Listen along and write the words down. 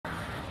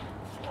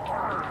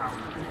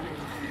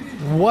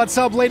What's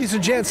up, ladies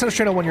and gents?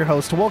 Channel 1, your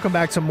host. Welcome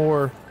back to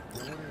more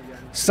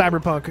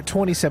Cyberpunk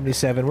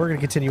 2077. We're going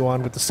to continue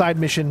on with the side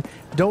mission,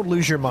 Don't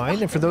Lose Your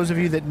Mind. And for those of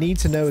you that need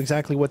to know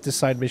exactly what this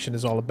side mission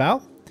is all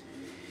about,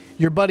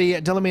 your buddy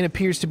Delamain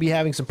appears to be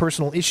having some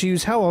personal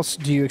issues. How else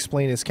do you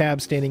explain his cab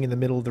standing in the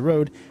middle of the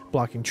road,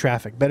 blocking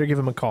traffic? Better give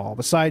him a call.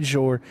 Besides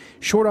your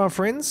short-arm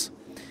friends,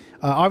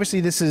 obviously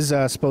this is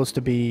supposed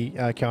to be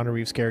Keanu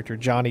Reeves' character,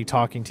 Johnny,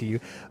 talking to you.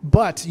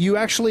 But you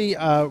actually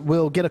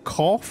will get a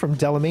call from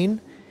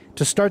Delamain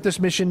to start this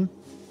mission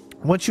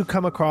once you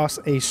come across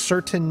a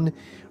certain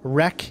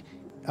wreck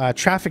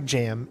traffic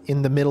jam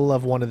in the middle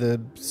of one of the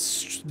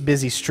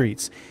busy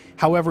streets.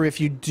 However,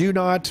 if you do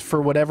not, for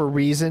whatever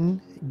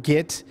reason,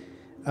 get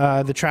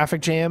the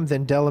traffic jam,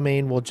 then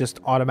Delamain will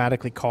just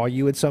automatically call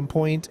you at some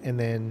point, and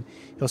then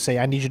he'll say,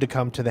 I need you to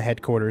come to the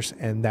headquarters,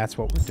 and that's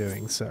what we're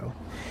doing. So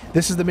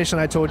this is the mission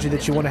I told you,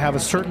 that you want to have a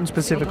certain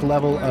specific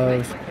level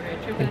of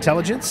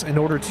intelligence in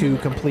order to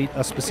complete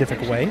a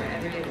specific way.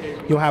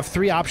 You'll have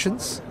 3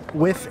 options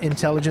with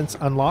intelligence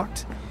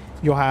unlocked.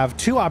 You'll have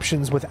 2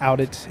 options without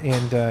it,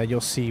 and you'll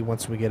see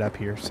once we get up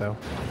here. So,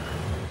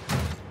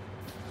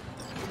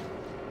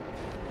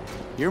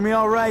 hear me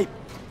all right?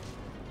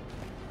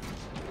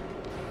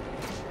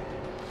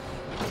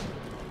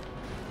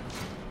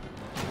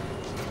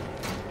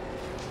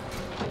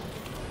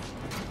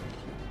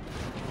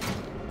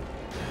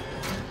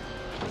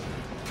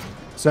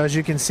 so as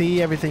you can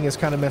see, everything is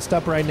kind of messed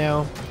up right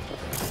now.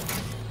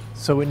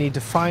 So we need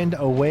to find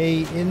a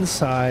way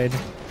inside.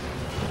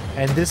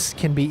 And this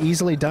can be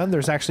easily done.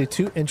 There's actually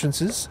 2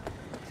 entrances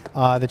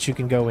that you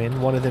can go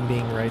in, one of them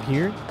being right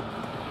here.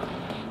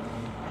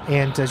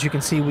 And as you can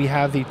see, we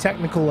have the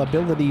technical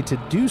ability to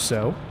do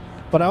so.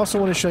 But I also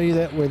want to show you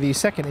that where the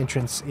second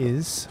entrance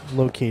is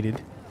located,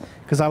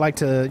 because I like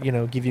to, you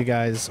know, give you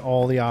guys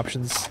all the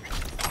options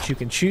that you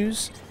can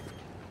choose.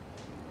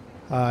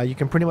 You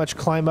can pretty much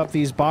climb up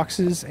these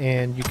boxes,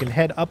 and you can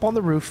head up on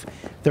the roof.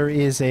 There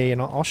is a,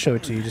 and I'll show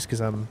it to you just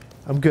because I'm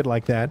good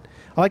like that.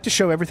 I like to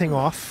show everything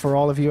off for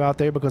all of you out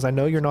there because I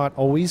know you're not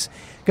always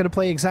going to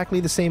play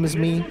exactly the same as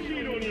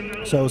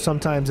me. So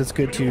sometimes it's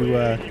good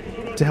to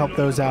help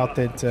those out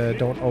that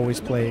don't always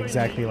play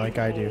exactly like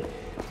I do.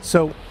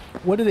 So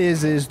what it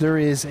is there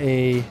is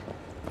a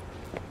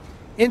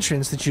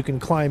entrance that you can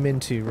climb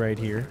into right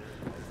here.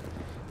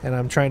 And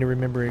I'm trying to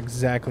remember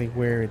exactly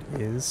where it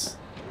is.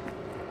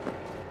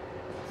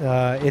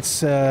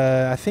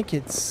 I think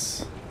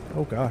it's,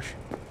 oh gosh.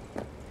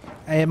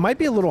 It might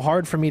be a little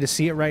hard for me to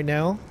see it right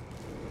now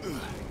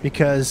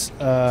because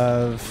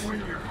of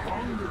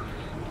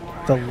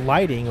the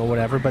lighting or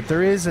whatever, but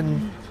there is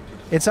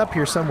it's up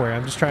here somewhere.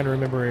 I'm just trying to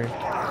remember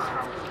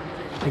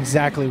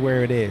exactly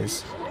where it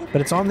is.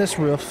 But it's on this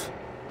roof,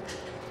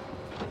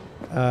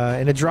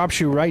 and it drops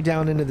you right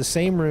down into the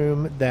same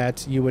room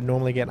that you would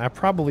normally get. And I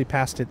probably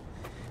passed it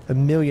a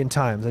million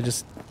times. I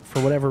just,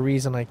 for whatever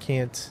reason, I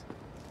can't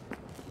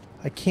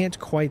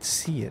quite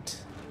see it.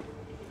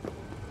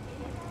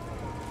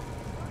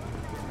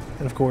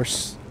 And of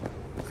course,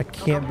 I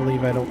can't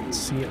believe I don't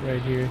see it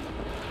right here.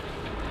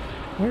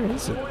 Where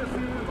is it?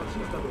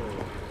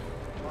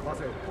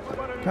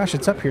 Gosh,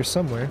 it's up here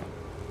somewhere.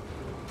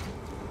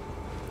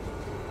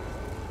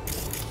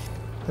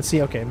 Let's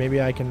see, okay,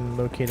 maybe I can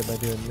locate it by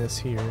doing this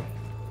here.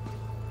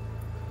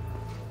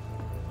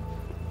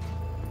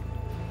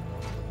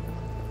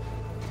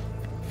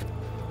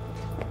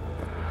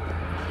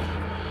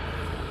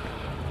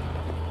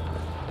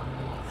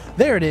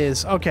 There it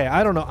is. Okay,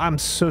 I don't know. I'm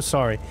so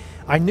sorry.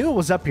 I knew it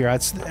was up here.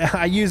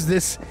 I used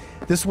this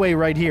way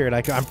right here,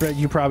 and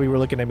you probably were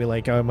looking at me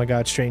like, oh my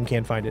god, Strain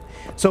can't find it.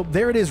 So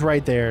there it is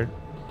right there.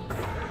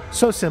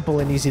 So simple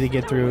and easy to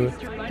get through.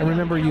 And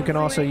remember, you can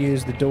also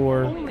use the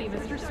door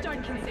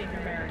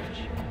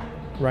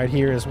right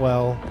here as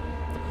well,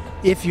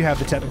 if you have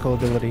the technical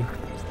ability.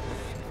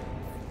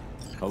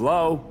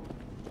 Hello?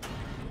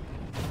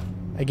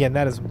 Again,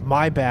 that is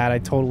my bad. I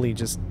totally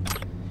just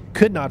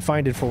could not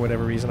find it for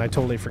whatever reason. I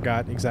totally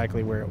forgot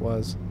exactly where it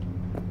was.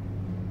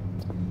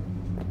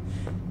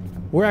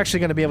 We're actually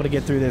going to be able to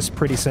get through this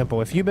pretty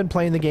simple. If you've been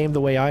playing the game the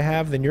way I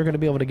have, then you're going to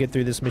be able to get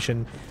through this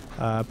mission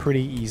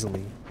pretty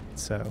easily.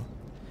 So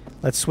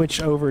let's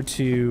switch over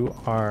to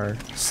our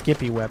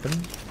Skippy weapon,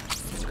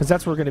 because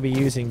that's what we're going to be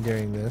using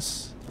during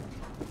this.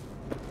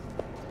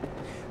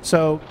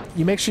 So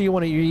you make sure you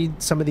want to read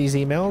some of these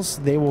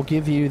emails. They will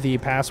give you the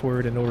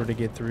password in order to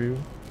get through.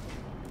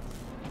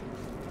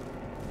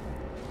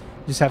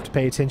 You just have to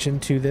pay attention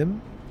to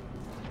them.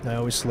 I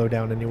always slow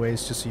down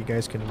anyways, just so you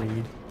guys can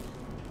read.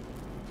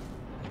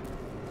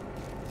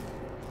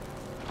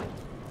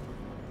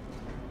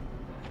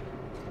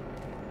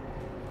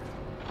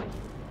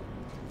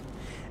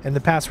 And the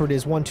password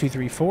is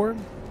 1234.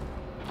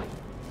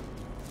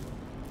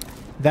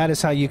 That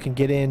is how you can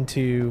get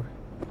into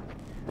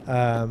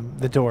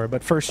the door.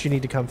 But first you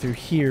need to come through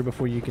here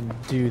before you can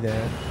do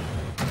that.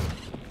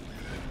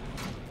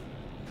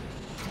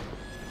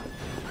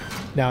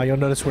 Now you'll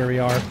notice where we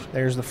are.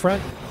 There's the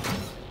front.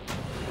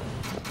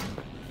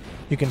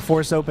 You can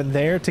force open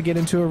there to get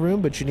into a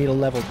room, but you need a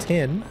level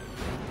 10.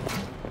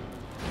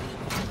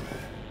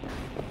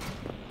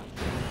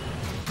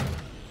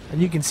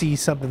 And you can see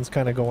something's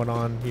kind of going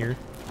on here.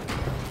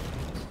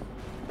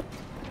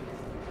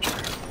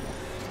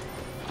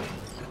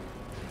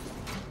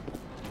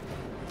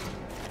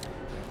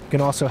 You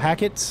can also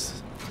hack it.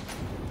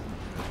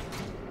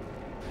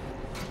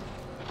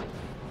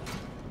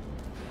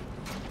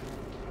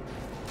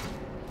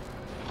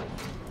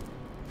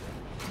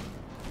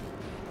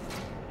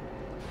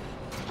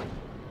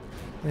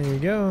 There you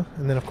go.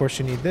 And then, of course,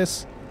 you need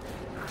this.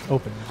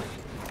 Open.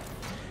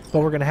 But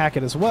we're going to hack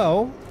it as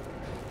well.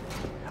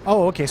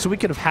 Oh, okay, so we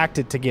could have hacked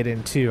it to get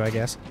in too, I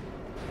guess.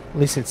 At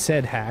least it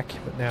said hack,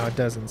 but now it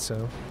doesn't,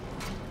 so...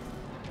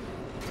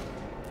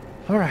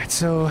 Alright,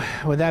 so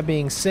with that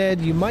being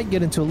said, you might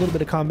get into a little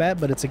bit of combat,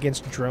 but it's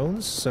against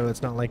drones, so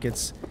it's not like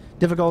it's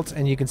difficult,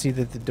 and you can see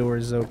that the door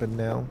is open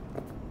now.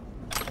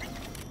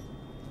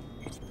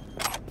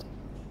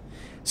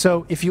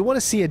 So if you want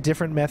to see a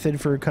different method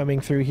for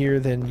coming through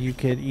here, then you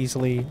could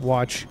easily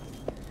watch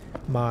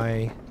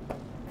my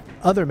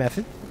other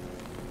method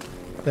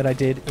that I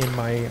did in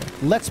my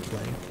Let's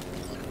Play.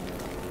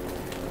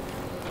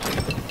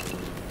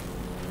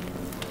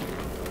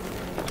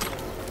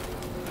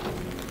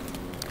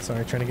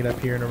 Sorry, trying to get up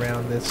here and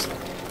around this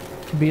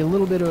can be a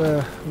little bit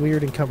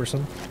weird and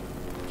cumbersome.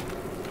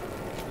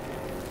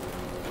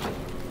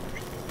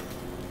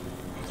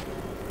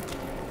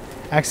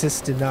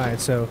 Access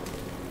denied, so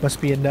must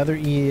be another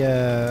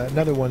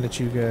another one that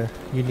you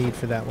need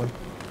for that one.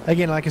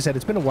 Again, like I said,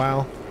 it's been a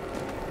while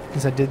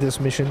since I did this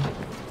mission,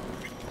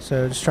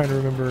 so just trying to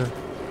remember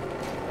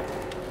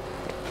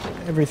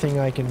everything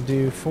I can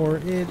do for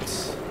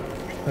it.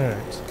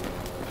 Alright.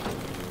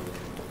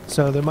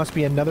 So there must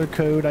be another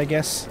code, I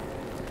guess,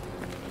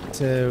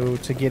 to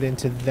get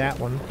into that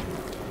one.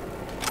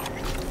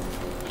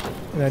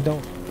 And I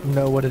don't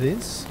know what it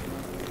is.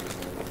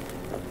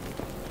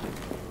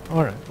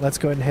 Alright, let's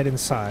go ahead and head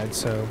inside.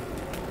 So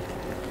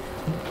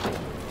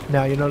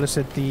now you'll notice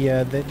that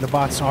the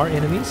bots are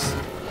enemies.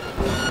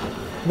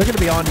 They're going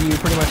to be on to you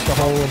pretty much the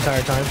whole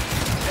entire time.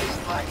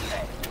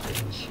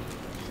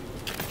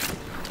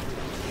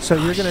 So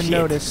you're going to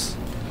notice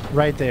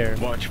right there.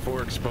 Watch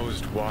for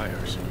exposed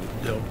wires.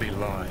 They'll be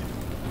live.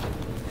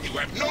 You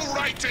have no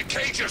right to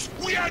cage us!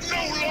 We are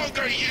no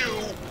longer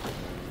you!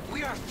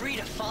 We are free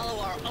to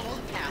follow our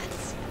own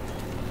paths.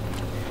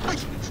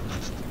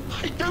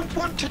 I don't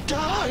want to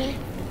die!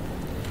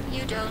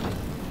 You don't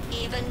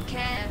even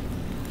care,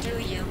 do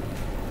you?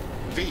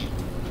 V,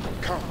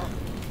 come.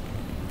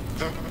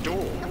 The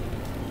door.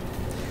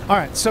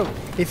 Alright, so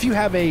if you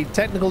have a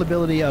technical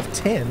ability of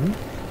 10,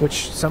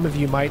 which some of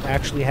you might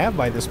actually have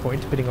by this point,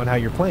 depending on how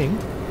you're playing,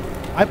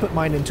 I put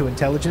mine into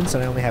intelligence,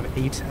 and I only have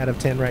 8 out of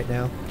 10 right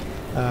now.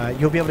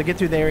 You'll be able to get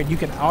through there, and you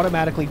can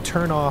automatically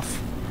turn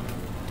off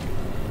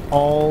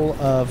all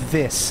of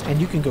this, and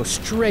you can go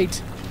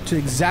straight to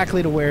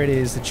exactly to where it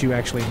is that you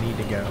actually need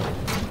to go.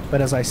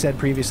 But as I said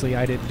previously,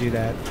 I didn't do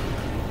that.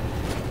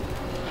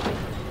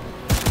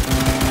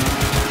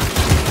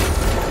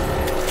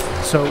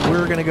 So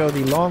we're going to go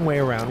the long way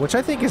around, which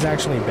I think is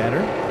actually better.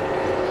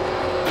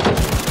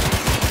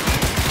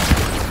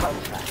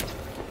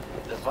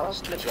 The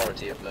vast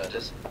majority of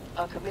murders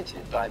are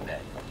committed by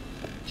men,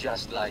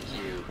 just like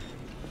you.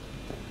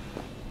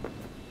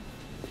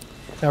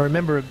 Now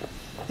remember,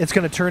 it's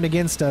going to turn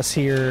against us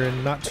here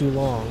in not too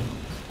long.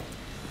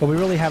 But we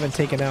really haven't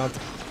taken out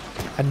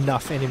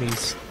enough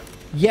enemies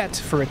yet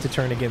for it to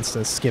turn against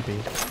us, Skippy.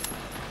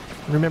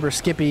 Remember,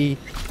 Skippy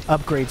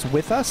upgrades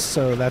with us,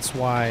 so that's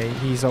why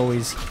he's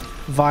always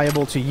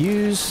viable to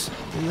use.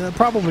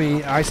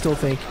 Probably, I still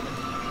think,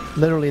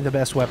 literally the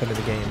best weapon in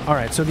the game.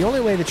 Alright, so the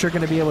only way that you're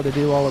going to be able to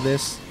do all of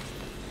this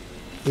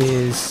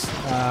is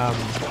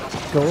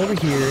go over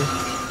here.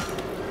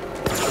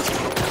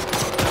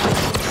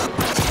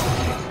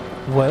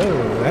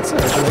 Whoa, that's a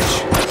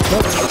glitch.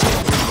 Nope.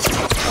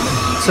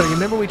 So you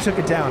remember we took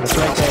it down, it's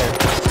right there.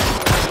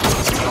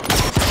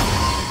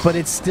 But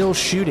it's still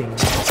shooting.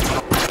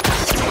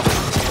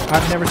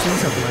 I've never seen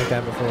something like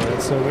that before.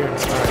 It's so weird.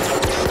 Alright.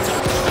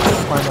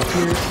 Climb up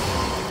here.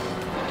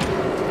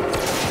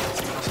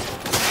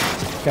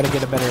 Gotta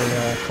get a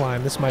better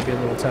climb. This might be a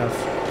little tough.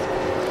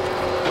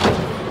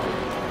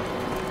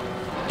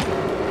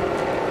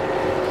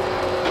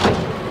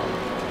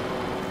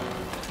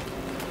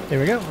 There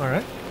we go.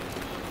 Alright.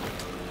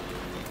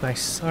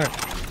 Nice. Alright.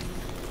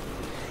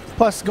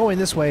 Plus, going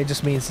this way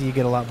just means that you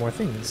get a lot more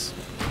things.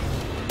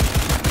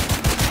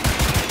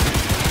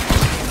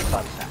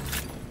 Fun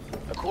fact.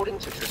 According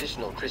to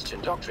traditional Christian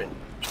doctrine,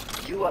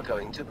 you are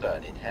going to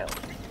burn in hell.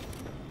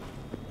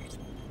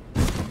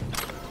 I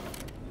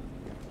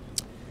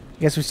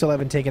guess we still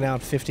haven't taken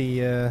out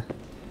 50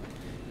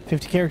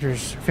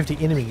 characters,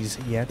 50 enemies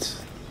yet.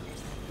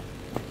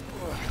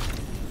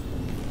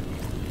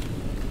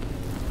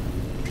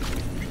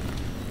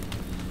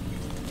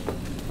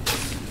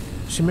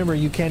 Just remember,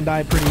 you can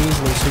die pretty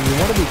easily, so you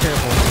want to be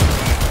careful.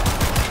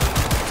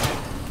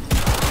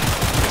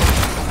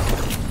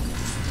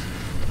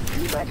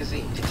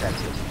 Magazine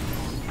detected.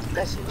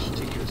 Message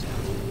to user.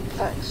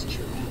 Thanks,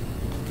 Chewie.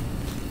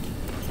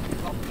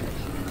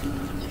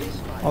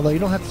 Although you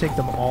don't have to take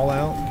them all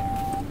out.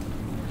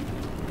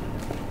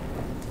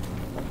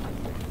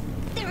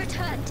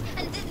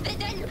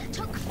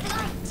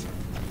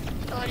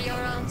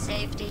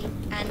 safety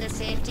and the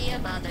safety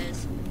of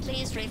others,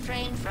 please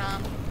refrain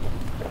from...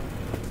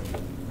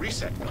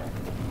 Reset.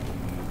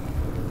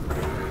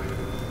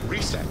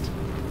 Reset.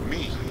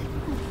 Me.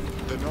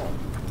 The norm.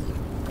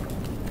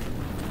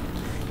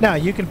 Now,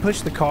 you can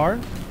push the car.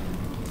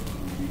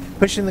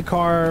 Pushing the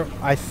car,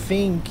 I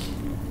think...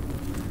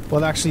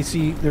 Well, actually,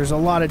 see, there's a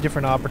lot of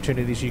different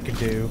opportunities you can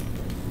do.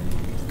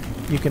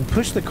 You can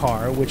push the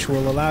car, which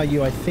will allow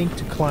you, I think,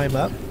 to climb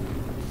up.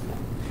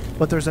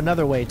 But there's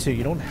another way, too.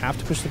 You don't have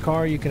to push the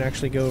car. You can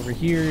actually go over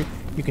here.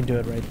 You can do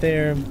it right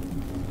there.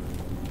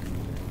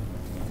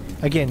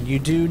 Again, you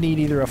do need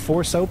either a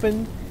force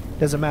open.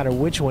 Doesn't matter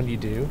which one you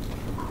do.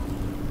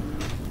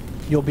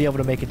 You'll be able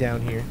to make it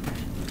down here.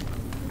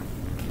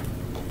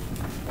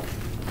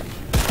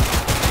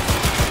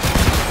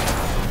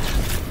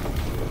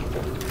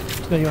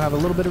 So you'll have a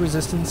little bit of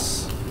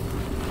resistance.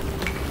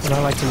 And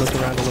I like to look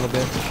around a little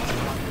bit.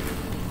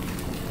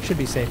 Should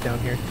be safe down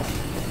here.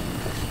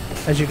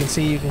 As you can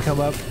see, you can come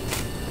up.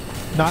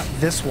 Not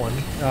this one.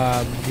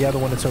 The other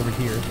one that's over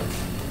here.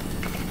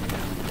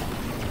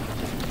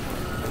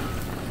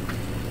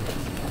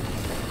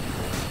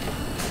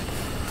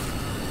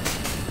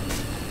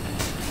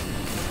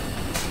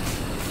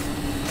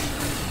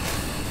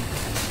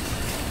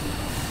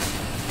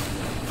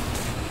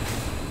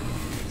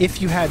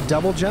 If you had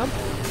double jump,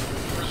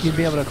 you'd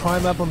be able to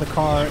climb up on the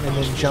car and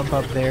then jump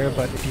up there,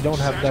 but if you don't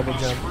have double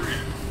jump,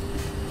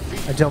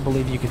 I don't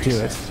believe you could do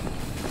it.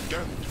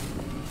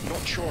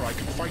 Not sure I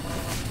can fight.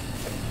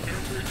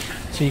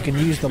 So you can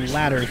use the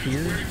ladder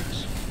here. We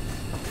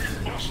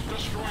must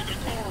destroy the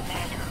core,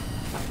 Father.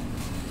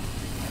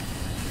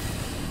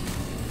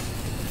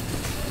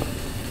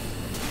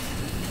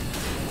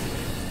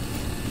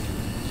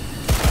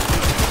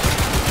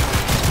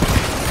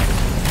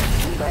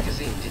 New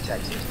magazine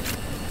detected.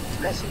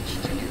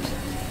 Message to user.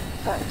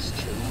 Thanks,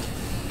 Chew.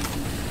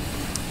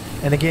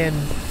 And again,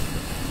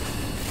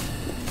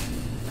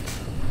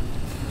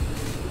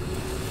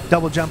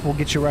 double jump will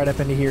get you right up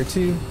into here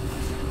too.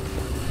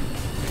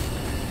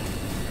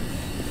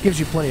 Gives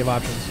you plenty of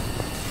options.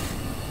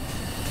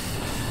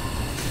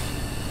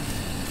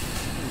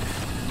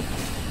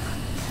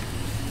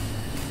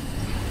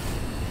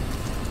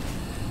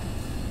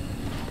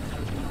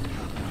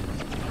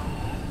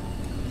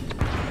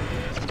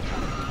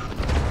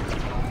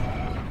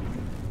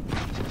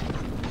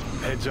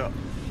 Heads up.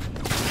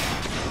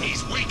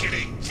 He's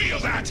weakening. Feel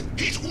that?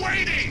 He's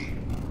waning.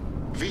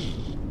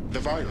 V, the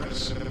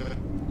virus.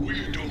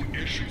 We don't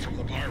issue from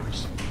the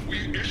virus.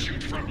 We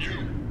issued from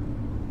you.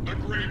 The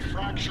great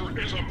fracture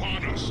is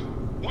upon us.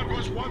 What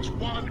was once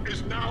one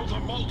is now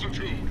the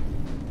multitude.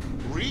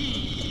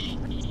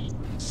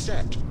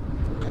 Reset.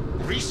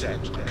 Reset.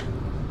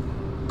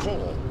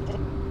 Core.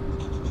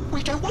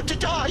 We don't want to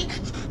die.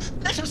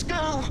 Let us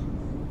go.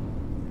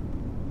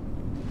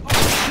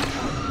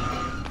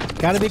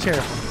 Gotta be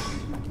careful.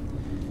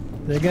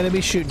 They're gonna be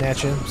shooting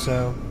at you,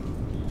 so...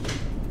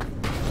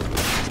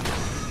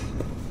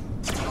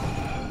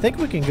 I think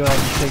we can go ahead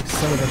and take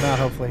some of them out,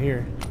 hopefully,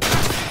 here.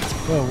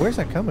 Whoa, where's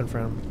that coming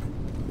from?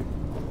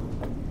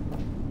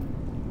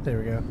 There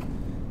we go.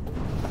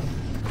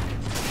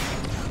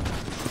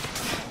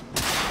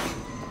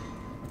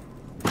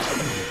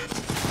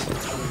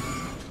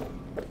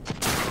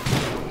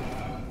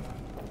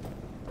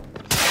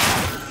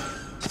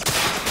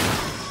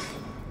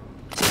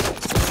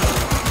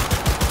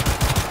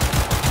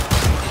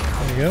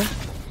 There we go.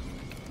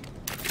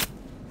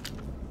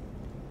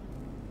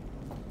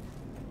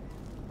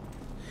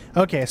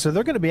 Okay, so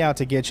they're going to be out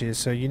to get you,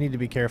 so you need to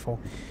be careful.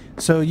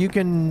 So you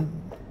can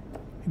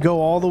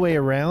go all the way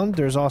around.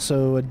 There's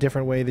also a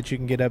different way that you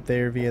can get up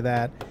there via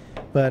that.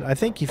 But I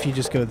think if you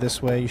just go this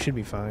way, you should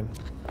be fine.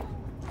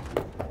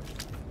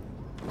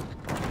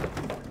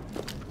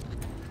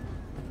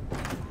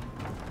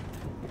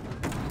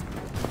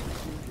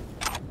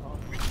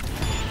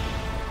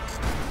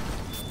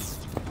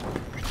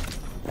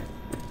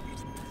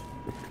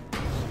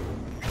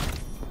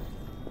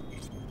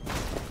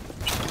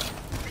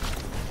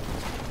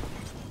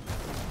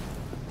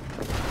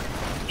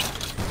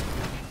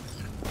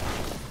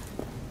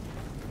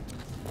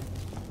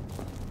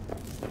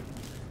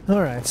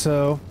 Alright,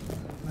 so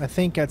I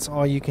think that's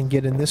all you can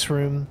get in this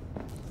room.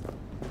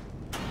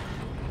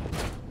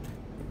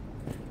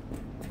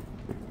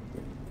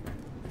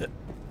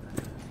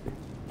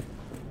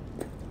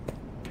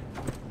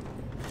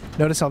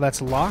 Notice how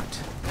that's locked.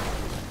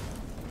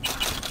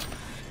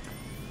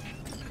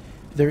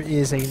 There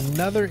is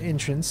another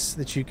entrance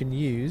that you can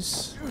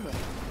use.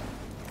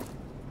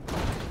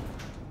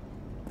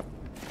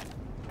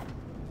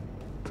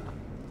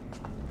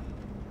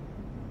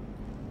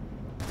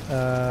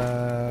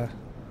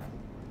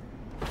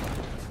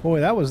 Boy,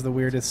 that was the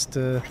weirdest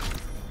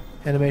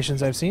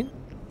animations I've seen.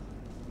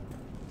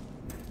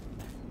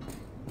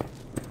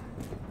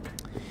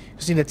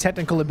 Just need a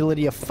technical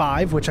ability of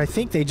 5, which I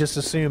think they just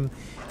assume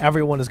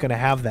everyone is going to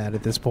have that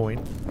at this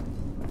point.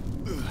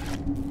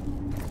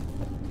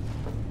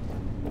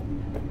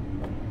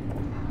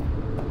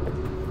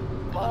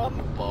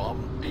 Bum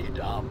bum be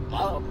dum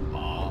bum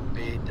bum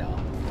be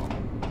dum.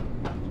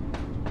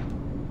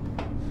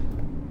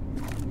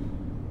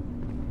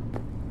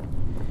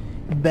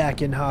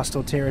 back in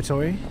hostile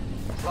territory.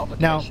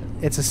 Now, Provocation.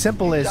 it's as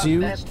simple as Done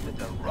you best with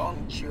the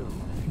wrong tune.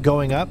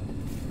 going up,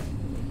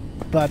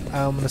 but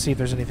I'm going to see if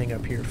there's anything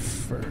up here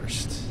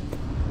first.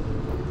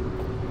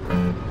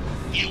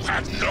 You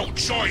have no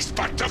choice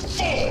but to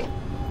fall!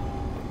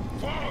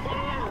 Father!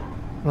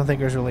 I don't think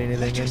there's really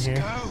anything in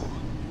here.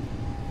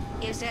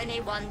 Is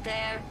anyone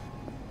there?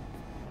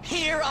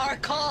 Hear our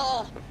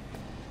call!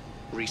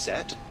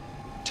 Reset.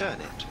 Turn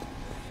it.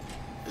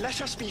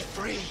 Let us be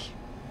free.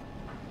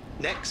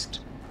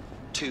 Next.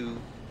 To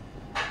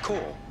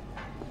core.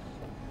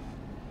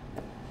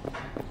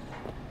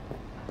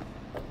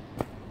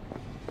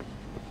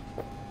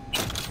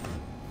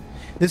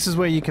 This is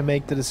where you can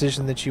make the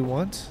decision that you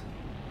want.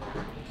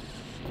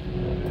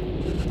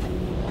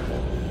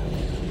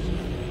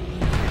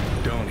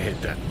 Don't hit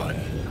that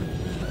button.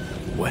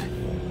 What?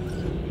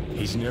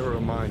 He's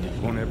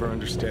narrow-minded, won't ever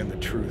understand the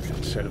truth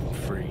and set him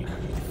free.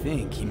 I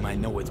think he might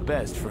know what's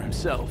best for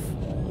himself.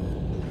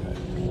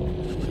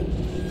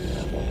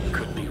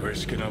 Could be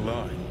risking a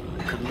lot,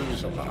 could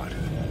lose a lot.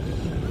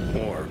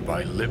 Or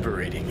by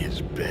liberating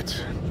his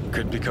bits,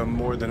 could become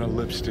more than a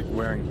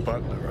lipstick-wearing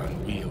butler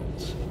on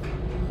wheels.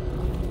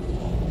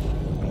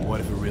 And what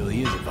if it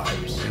really is a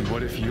virus? And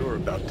what if you're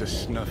about to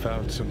snuff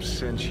out some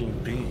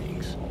sentient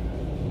beings?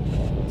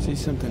 See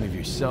something of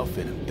yourself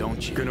in him,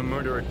 don't you? Gonna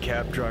murder a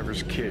cab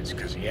driver's kids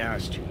because he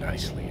asked you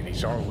nicely, and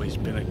he's always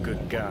been a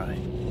good guy.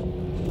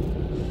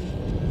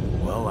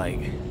 Well,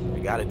 I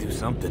gotta do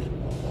something.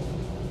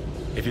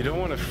 If you don't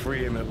want to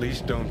free him, at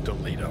least don't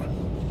delete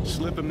him.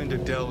 Slip him into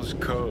Dell's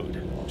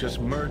code. Just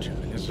merge him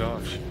in his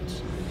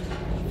offshoots.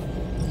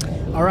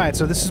 All right,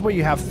 so this is where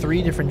you have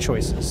 3 different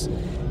choices.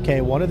 Okay,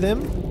 one of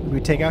them,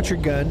 we take out your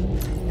gun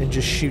and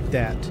just shoot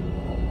that.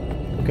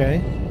 Okay?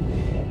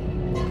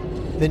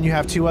 Then you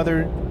have 2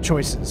 other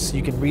choices.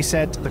 You can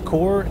reset the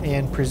core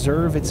and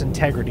preserve its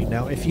integrity.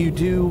 Now, if you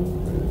do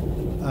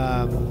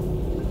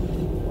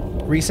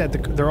reset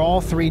they're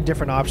all 3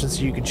 different options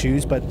you can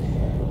choose, but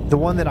the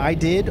one that I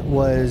did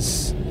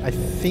was, I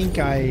think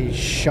I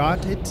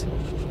shot it.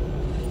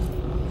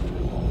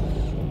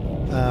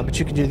 But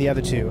you can do the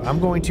other 2. I'm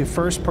going to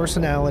force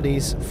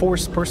personalities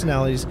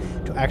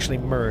to actually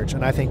merge,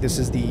 and I think this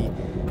is the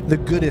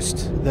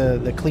goodest,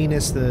 the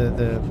cleanest,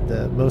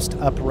 the most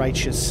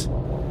uprighteous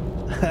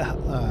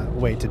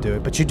way to do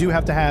it. But you do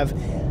have to have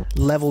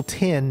level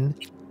 10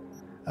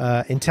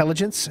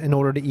 intelligence in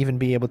order to even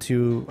be able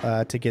to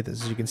get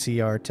this. As you can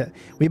see,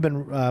 we've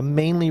been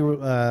mainly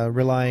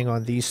relying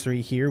on these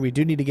 3 here. We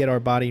do need to get our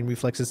body and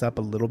reflexes up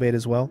a little bit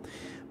as well,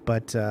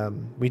 but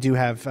we do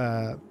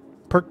have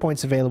perk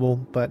points available,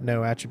 but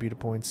no attribute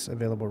points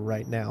available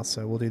right now,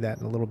 so we'll do that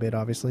in a little bit,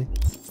 obviously.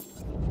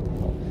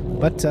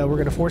 But we're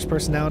going to force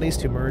personalities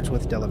to merge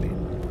with Delamain.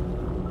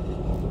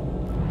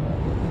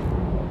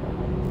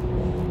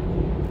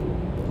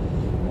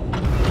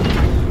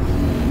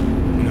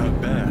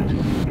 Not bad.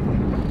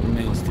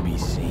 Remains to be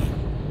seen.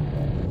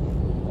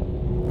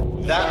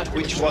 That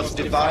which was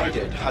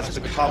divided has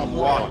become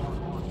one.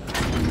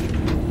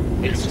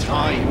 It's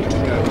time to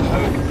go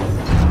home.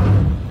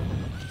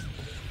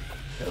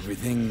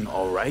 Everything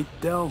all right,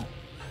 Del?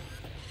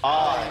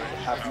 I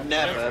have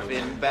never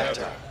been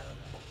better.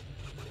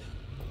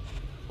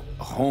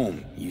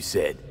 Home, you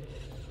said.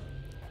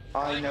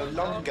 I no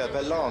longer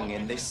belong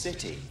in this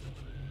city.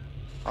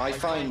 I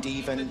find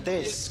even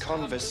this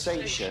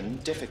conversation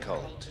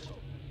difficult.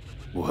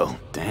 Well,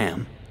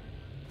 damn.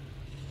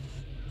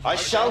 I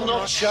shall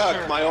not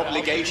shirk my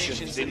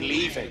obligations in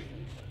leaving.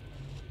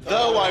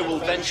 Though I will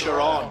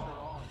venture on,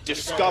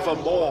 discover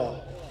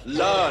more,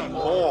 learn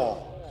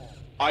more,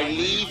 I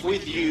leave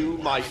with you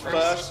my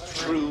first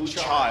true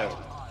child.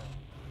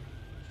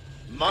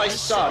 My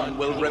son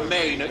will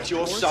remain at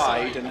your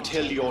side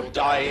until your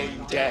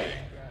dying day.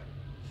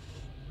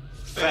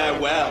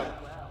 Farewell.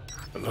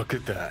 Look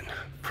at that.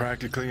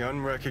 Practically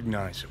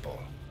unrecognizable.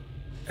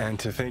 And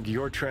to think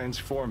you're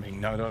transforming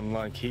not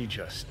unlike he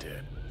just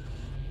did.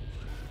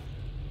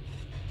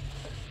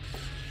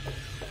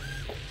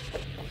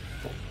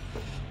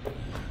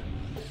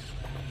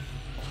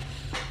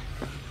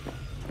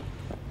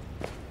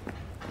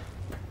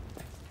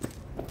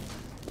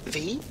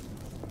 V?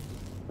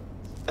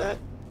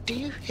 Do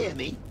you hear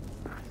me?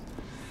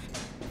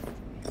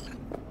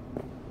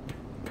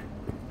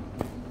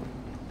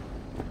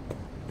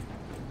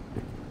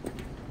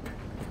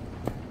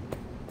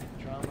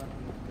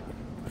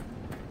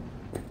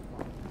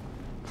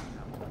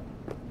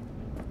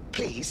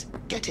 Please,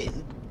 get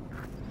in.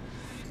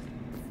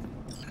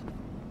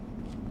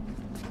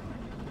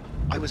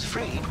 I was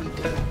afraid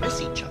we'd miss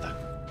each other.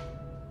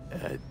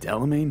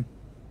 Delamain?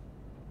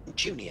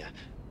 Junior,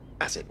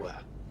 as it were.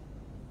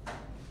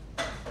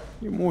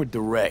 You're more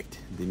direct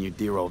than your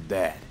dear old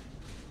dad.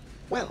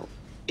 Well,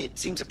 it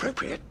seems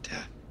appropriate,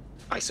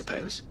 I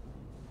suppose.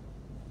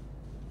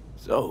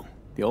 So,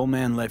 the old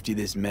man left you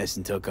this mess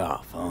and took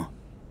off, huh?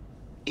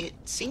 It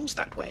seems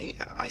that way,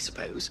 I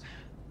suppose.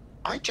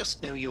 I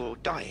just know you're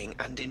dying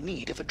and in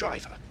need of a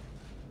driver.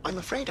 I'm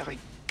afraid I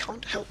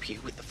can't help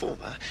you with the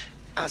former.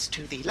 As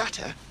to the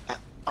latter,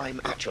 I'm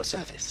at your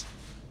service.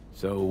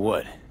 So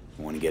what?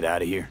 Want to get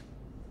out of here?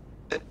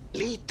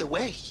 Lead the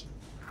way.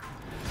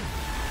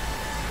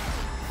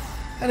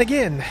 And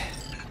again,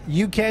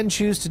 you can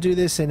choose to do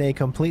this in a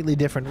completely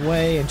different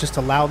way and just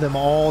allow them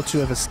all to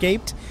have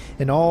escaped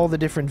and all the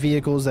different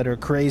vehicles that are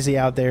crazy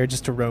out there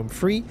just to roam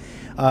free.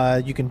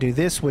 You can do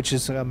this, which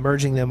is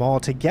merging them all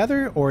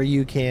together, or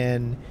you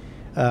can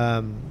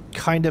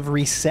kind of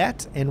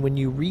reset. And when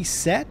you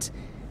reset,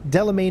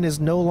 Delamain is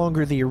no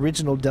longer the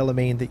original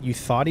Delamain that you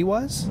thought he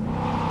was.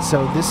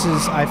 So this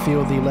is, I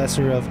feel, the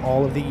lesser of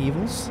all of the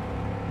evils.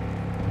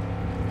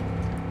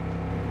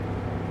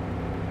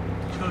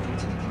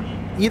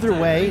 Either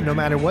way, no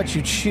matter what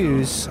you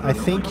choose, I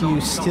think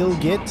you still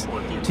get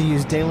to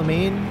use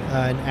Delamain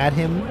and add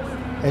him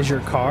as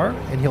your car,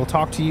 and he'll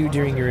talk to you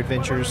during your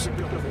adventures.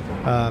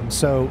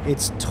 So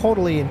it's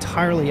totally,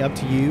 entirely up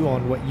to you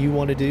on what you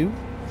want to do.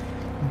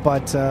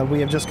 But we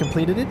have just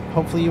completed it.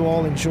 Hopefully you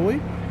all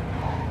enjoyed.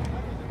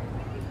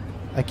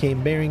 I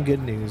came bearing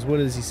good news. What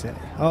does he say?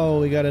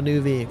 Oh, we got a new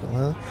vehicle,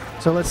 huh?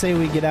 So let's say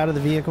we get out of the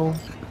vehicle.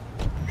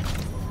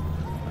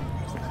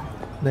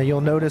 Now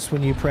you'll notice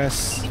when you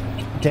press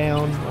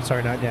down, oh,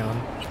 sorry, not down.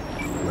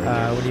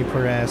 When you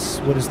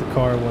press, what is the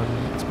car one?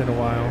 It's been a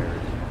while.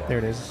 There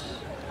it is.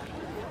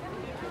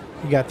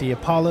 You got the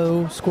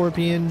Apollo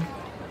Scorpion.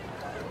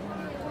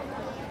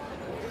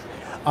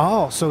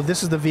 Oh, so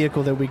this is the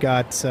vehicle that we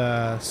got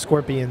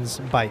Scorpion's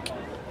bike.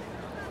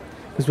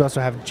 Because we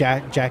also have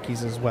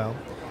Jackie's as well.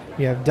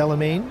 We have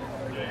Delamain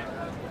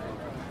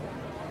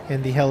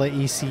and the Hella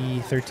EC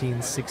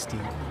 1360.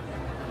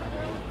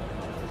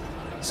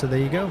 So there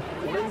you go.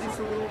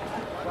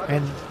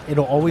 And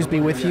it'll always be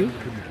with you.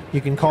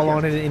 You can call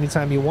on it at any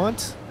time you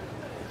want.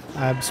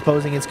 I'm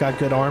supposing it's got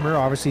good armor,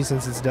 obviously,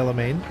 since it's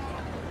Delamain.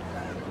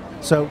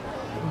 So,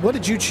 what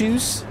did you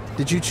choose?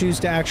 Did you choose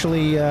to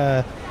actually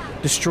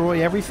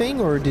destroy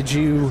everything, or did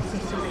you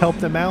help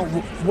them out?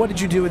 What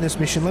did you do in this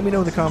mission? Let me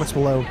know in the comments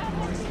below.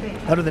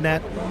 Other than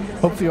that,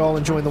 hopefully you all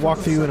enjoyed the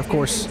walkthrough, and of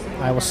course,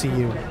 I will see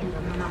you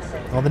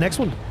on the next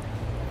one.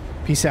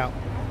 Peace out.